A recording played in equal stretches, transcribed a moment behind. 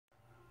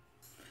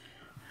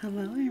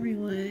Hello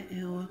everyone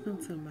and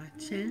welcome to my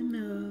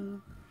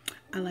channel.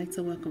 I like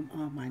to welcome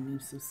all my new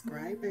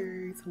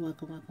subscribers.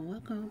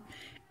 Welcome.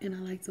 And I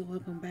like to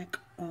welcome back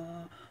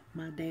all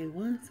my day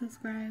one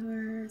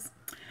subscribers.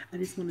 I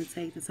just want to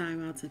take the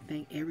time out to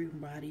thank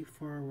everybody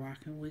for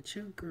rocking with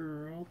your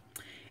girl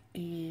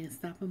and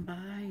stopping by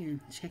and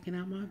checking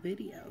out my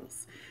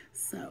videos.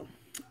 So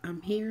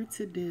I'm here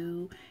to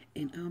do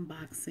an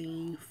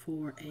unboxing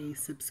for a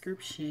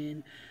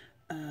subscription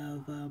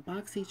of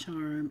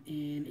Boxycharm,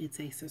 and it's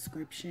a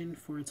subscription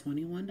for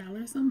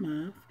 $21 a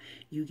month.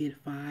 You get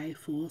 5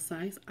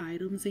 full-size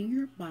items in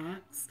your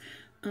box.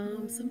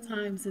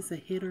 Sometimes it's a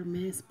hit or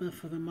miss, but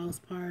for the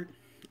most part,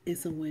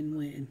 it's a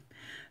win-win.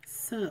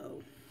 So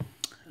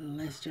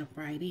let's jump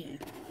right in.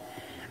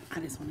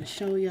 I just want to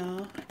show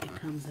y'all it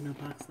comes in a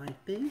box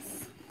like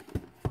this,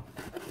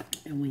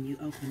 and when you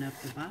open up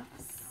the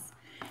box,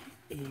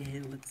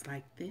 it looks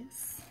like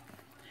this.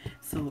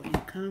 So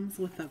it comes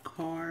with a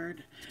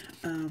card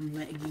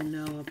letting you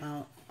know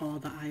about all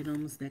the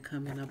items that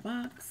come in a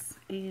box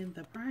and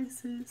the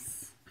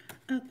prices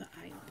of the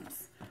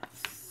items.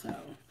 So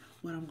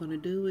what I'm going to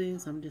do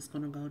is I'm just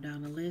going to go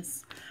down the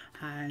list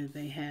how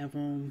they have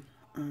on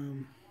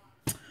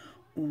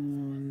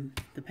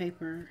the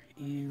paper,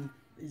 and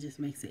it just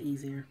makes it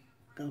easier.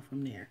 Go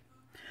from there.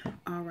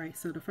 Alright,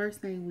 so the first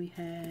thing we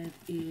have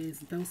is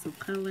Dose of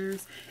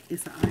Colors.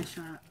 It's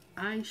an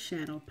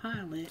eyeshadow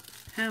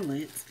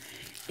palette,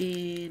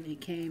 and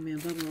it came in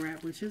bubble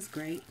wrap, which is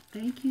great.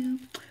 Thank you,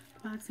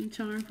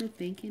 Boxycharm, for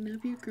thinking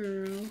of your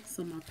girl,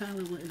 so my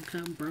palette wouldn't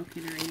come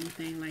broken or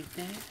anything like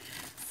that.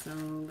 So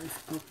let's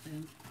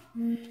open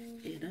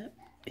it up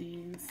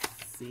and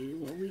see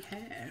what we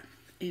have.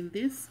 And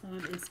this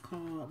one is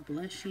called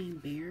Blushing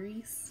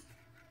Berries.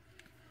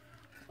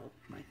 Oh,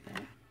 like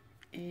that.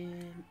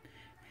 And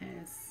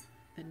has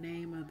the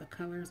name of the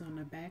colors on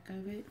the back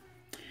of it.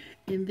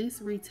 And this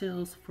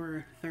retails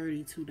for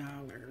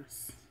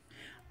 $32.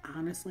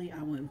 Honestly,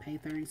 I wouldn't pay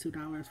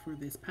 $32 for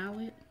this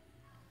palette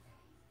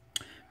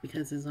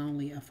because it's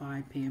only a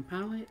 5-pan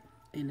palette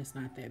and it's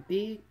not that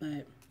big,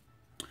 but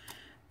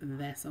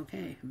that's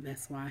okay.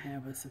 That's why I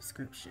have a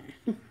subscription.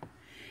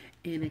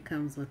 And it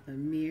comes with a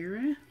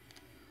mirror.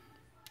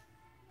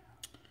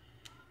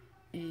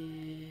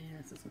 And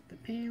this is what the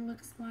pen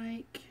looks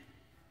like.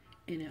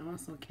 And it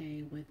also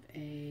came with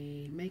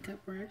a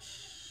makeup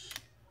brush.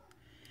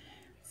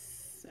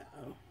 So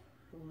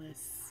let's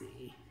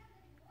see.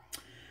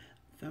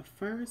 The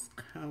first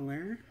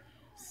color,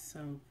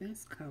 so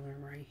this color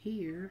right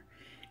here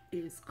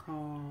is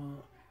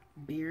called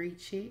Berry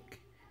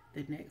Chick.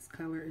 The next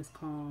color is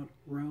called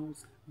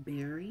Rose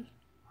Berry.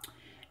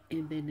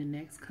 And then the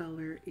next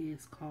color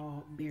is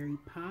called Berry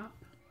Pop.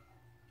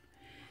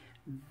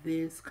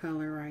 This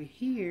color right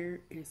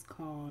here is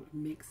called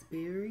Mixed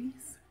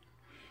Berries.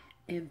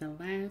 And the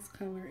last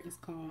color is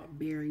called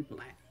Berry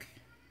Black.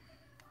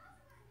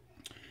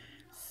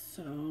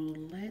 So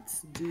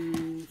let's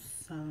do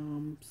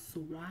some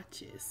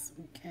swatches,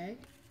 okay?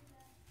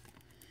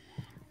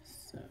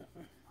 So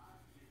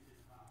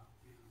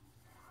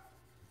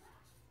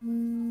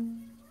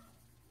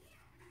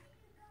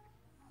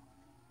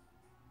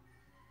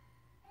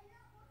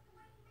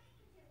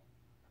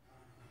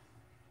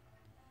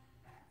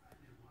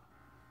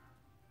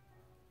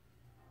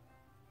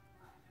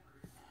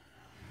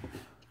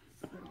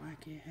look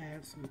like it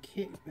has some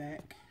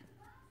kickback.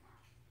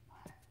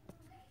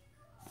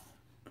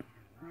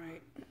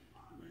 Right,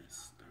 let's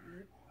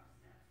start.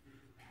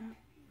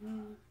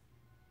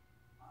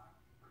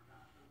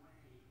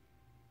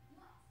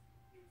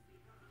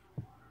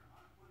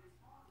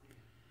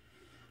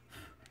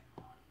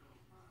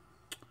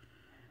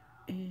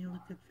 And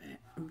look at that.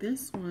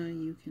 This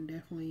one you can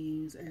definitely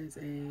use as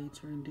a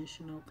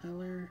traditional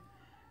color.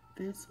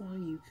 This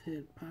one you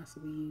could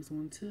possibly use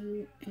one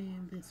too,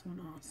 and this one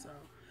also.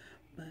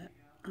 But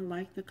I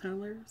like the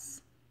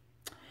colors,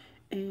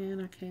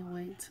 and I can't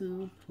wait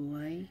to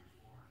play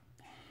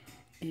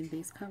in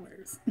these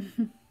colors.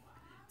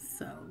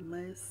 So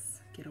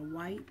let's get a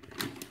wipe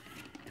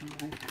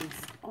and wipe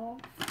this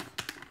off.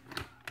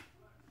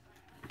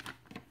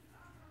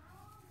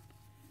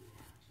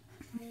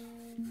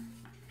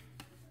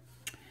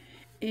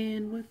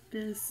 And with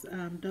this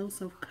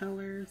Dose of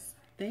Colors,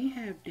 they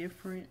have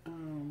different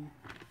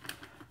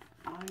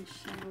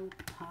eyeshadow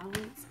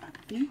palettes. I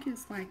think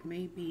it's like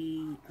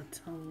maybe a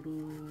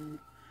total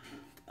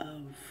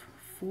of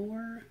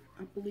 4,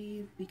 I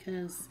believe,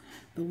 because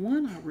the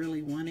one I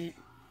really wanted,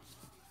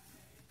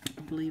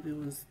 I believe it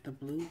was the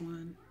blue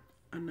one.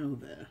 I know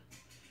the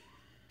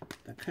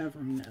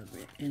covering of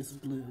it is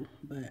blue,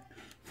 but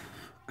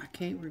I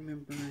can't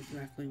remember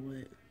exactly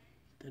what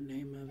the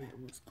name of it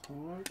was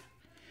called.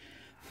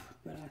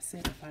 But I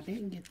said if I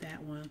didn't get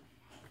that one,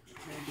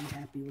 I'd be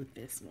happy with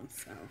this one.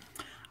 So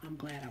I'm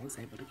glad I was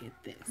able to get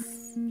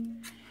this.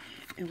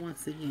 And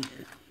once again,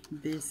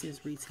 this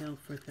is retail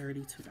for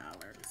 $32.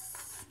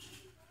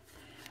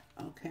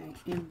 Okay,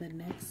 and the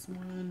next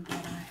one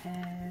that I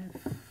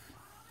have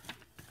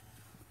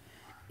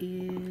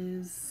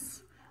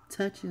is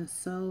Touch and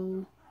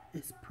Soul.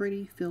 It's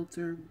Pretty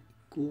Filter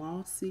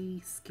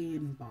Glossy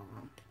Skin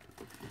Balm.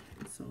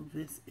 So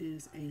this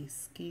is a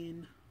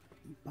skin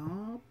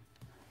balm,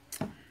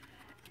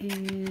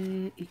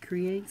 and it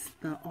creates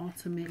the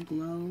ultimate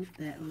glow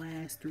that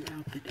lasts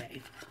throughout the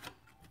day.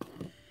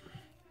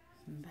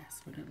 And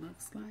that's what it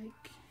looks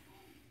like.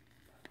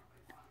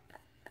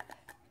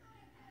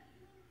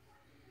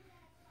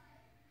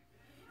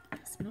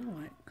 It smells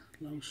like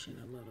lotion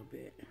a little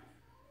bit,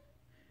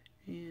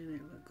 and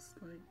it looks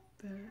like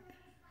that.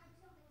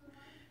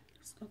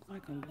 This looks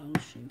like a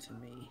lotion to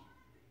me.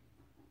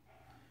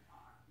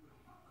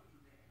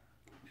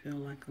 Feel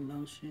like a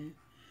lotion.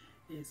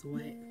 It's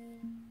wet.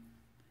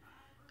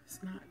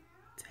 It's not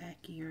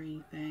tacky or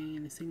anything,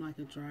 and it seems like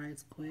it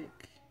dries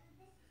quick.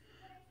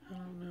 I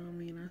don't know. I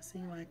mean, I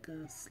see like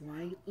a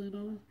slight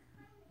little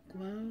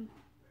glow,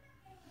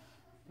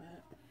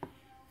 but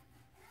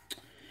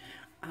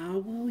I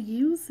will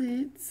use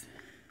it.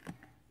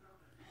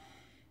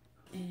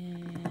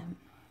 And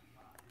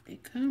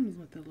it comes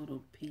with a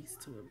little piece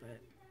to it,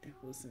 but it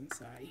was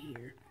inside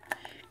here.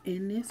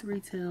 And this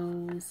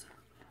retails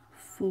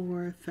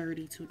for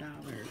 $32.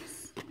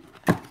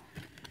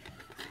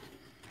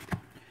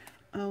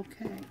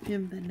 Okay,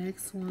 and the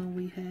next one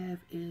we have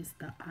is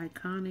the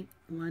Iconic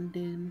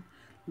London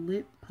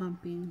Lip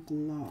Pumping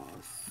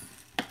Gloss.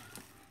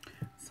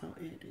 So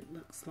it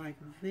looks like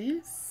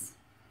this.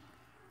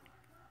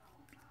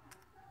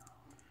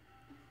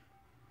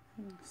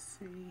 Let's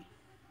see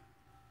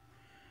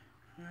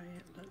how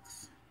it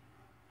looks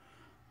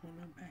on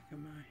the back of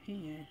my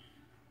hand.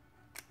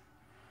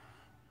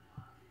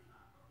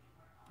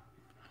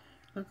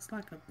 Looks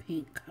like a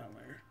pink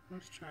color.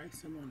 Let's try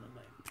some on the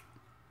lip.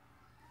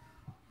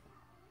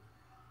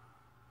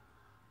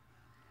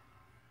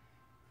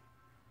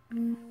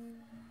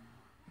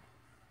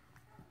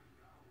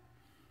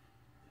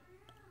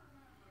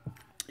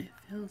 It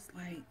feels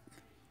like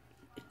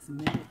it's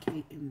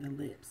medicating the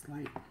lips.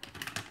 Like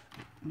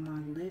my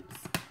lips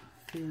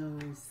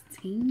feels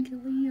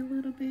tingly a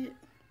little bit.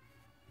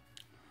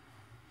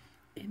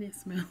 And it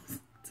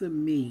smells, to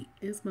me,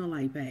 it smells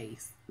like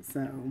base.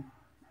 So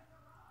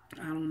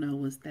I don't know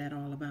what's that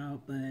all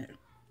about, but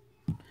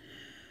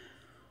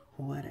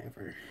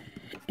whatever.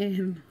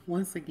 And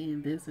once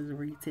again, this is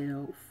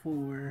retail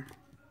for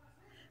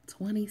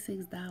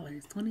 $26.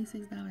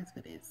 $26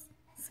 for this.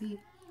 See,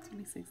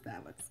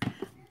 $26.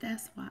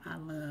 That's why I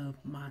love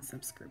my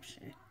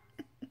subscription.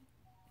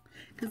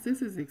 Because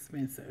this is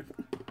expensive.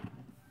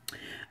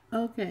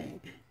 Okay,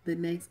 the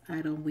next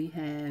item we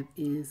have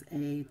is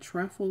a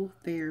Truffle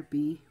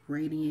Therapy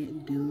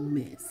Radiant Dew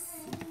Mist.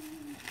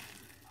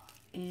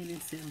 And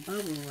it's in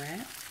bubble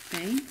wrap.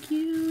 Thank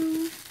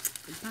you,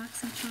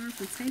 Boxycharm,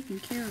 for taking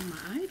care of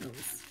my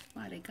items.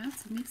 Wow, they got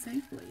to me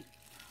safely.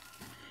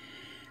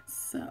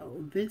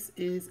 So this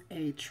is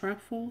a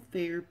Truffle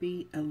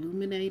Therapy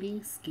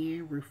Illuminating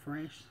Skin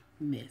Refresh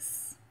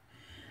Mist.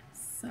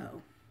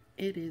 So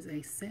it is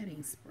a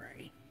setting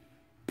spray.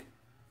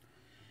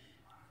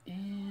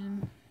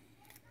 And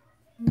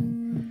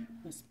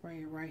I'll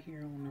spray it right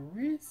here on the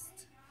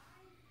wrist.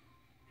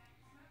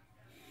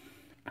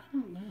 I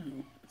don't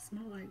know. It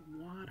smells like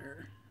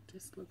water.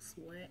 Just looks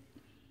wet.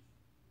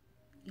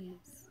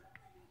 Yes.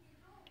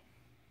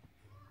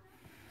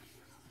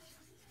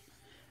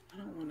 I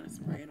don't want to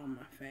spray it on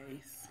my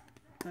face,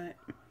 but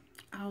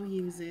I'll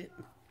use it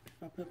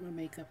if I put my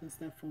makeup and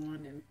stuff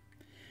on and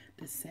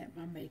to set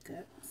my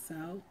makeup.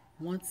 So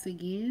once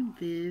again,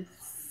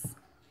 this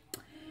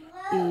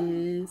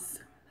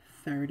is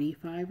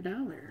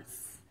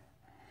 $35.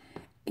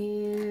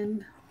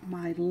 And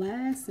my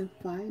last and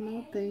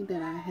final thing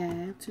that I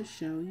have to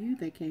show you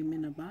that came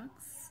in a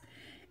box,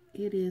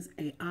 it is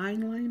a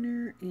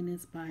eyeliner, and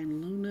it's by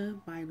Luna,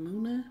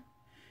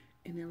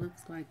 and it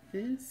looks like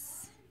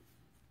this.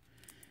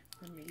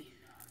 Let me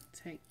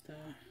take the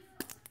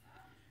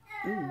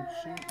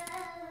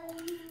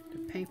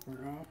paper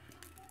off,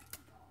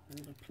 or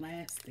the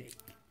plastic.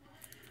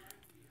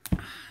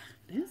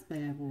 This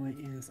bad boy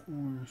is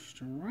on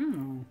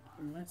strong,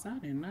 unless I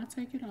did not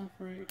take it off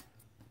right.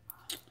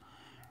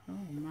 Oh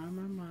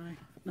my.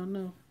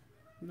 No,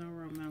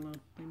 Romello,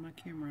 leave my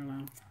camera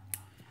alone.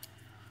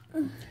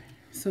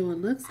 So it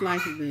looks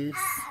like this,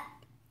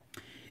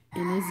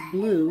 and it's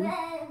blue.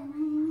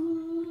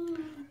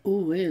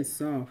 Oh, it's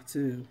soft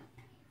too.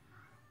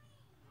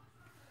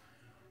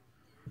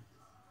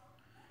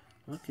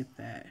 Look at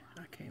that.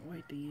 I can't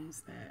wait to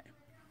use that.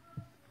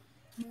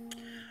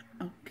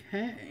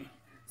 Okay.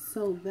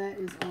 So that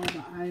is all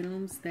the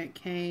items that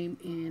came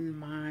in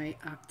my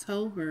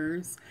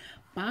October's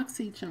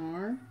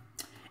Boxycharm.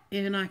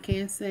 And I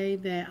can say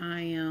that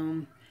I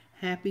am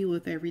happy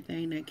with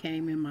everything that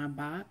came in my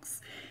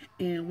box.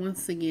 And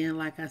once again,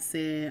 like I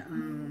said,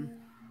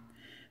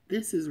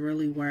 this is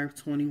really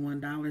worth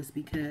 $21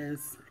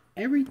 because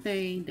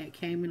everything that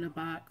came in the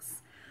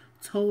box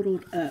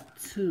totaled up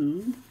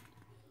to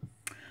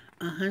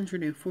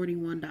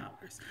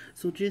 $141.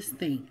 So just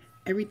think,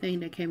 everything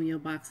that came in your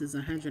box is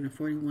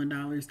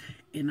 $141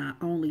 and I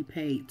only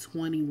paid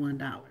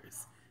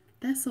 $21.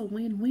 That's a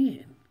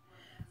win-win.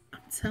 I'm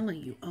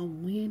telling you, a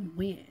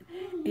win-win.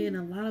 And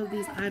a lot of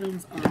these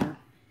items are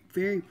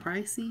very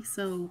pricey.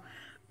 So,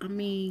 I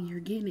mean, you're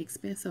getting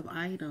expensive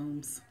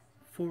items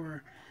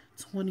for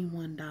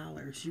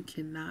 $21. You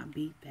cannot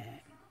beat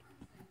that.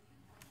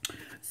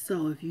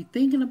 So, if you're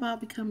thinking about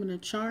becoming a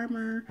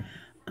charmer,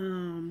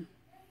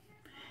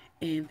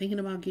 and thinking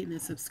about getting a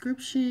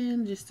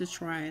subscription just to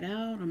try it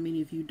out. I mean,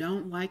 if you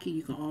don't like it,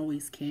 you can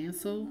always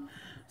cancel.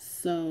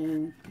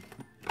 So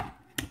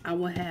I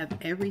will have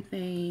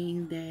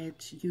everything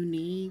that you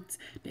need,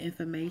 the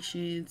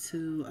information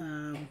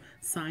to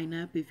sign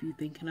up if you're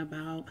thinking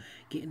about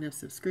getting a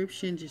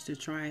subscription just to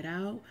try it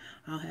out.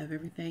 I'll have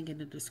everything in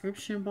the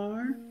description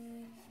bar.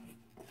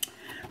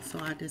 So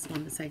I just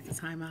wanted to take the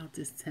time out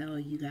to tell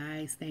you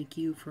guys thank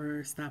you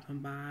for stopping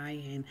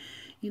by and,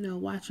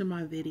 watching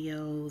my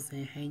videos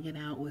and hanging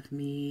out with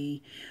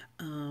me.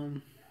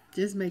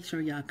 Just make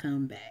sure y'all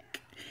come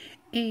back.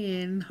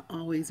 And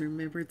always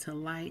remember to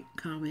like,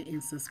 comment,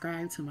 and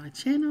subscribe to my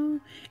channel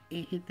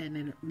and hit that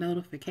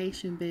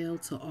notification bell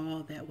to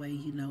all. That way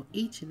you know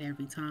each and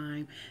every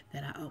time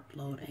that I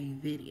upload a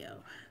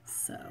video.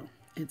 So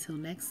until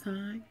next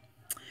time,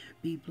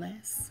 be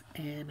blessed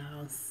and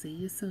I'll see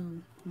you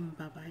soon.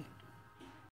 Bye-bye.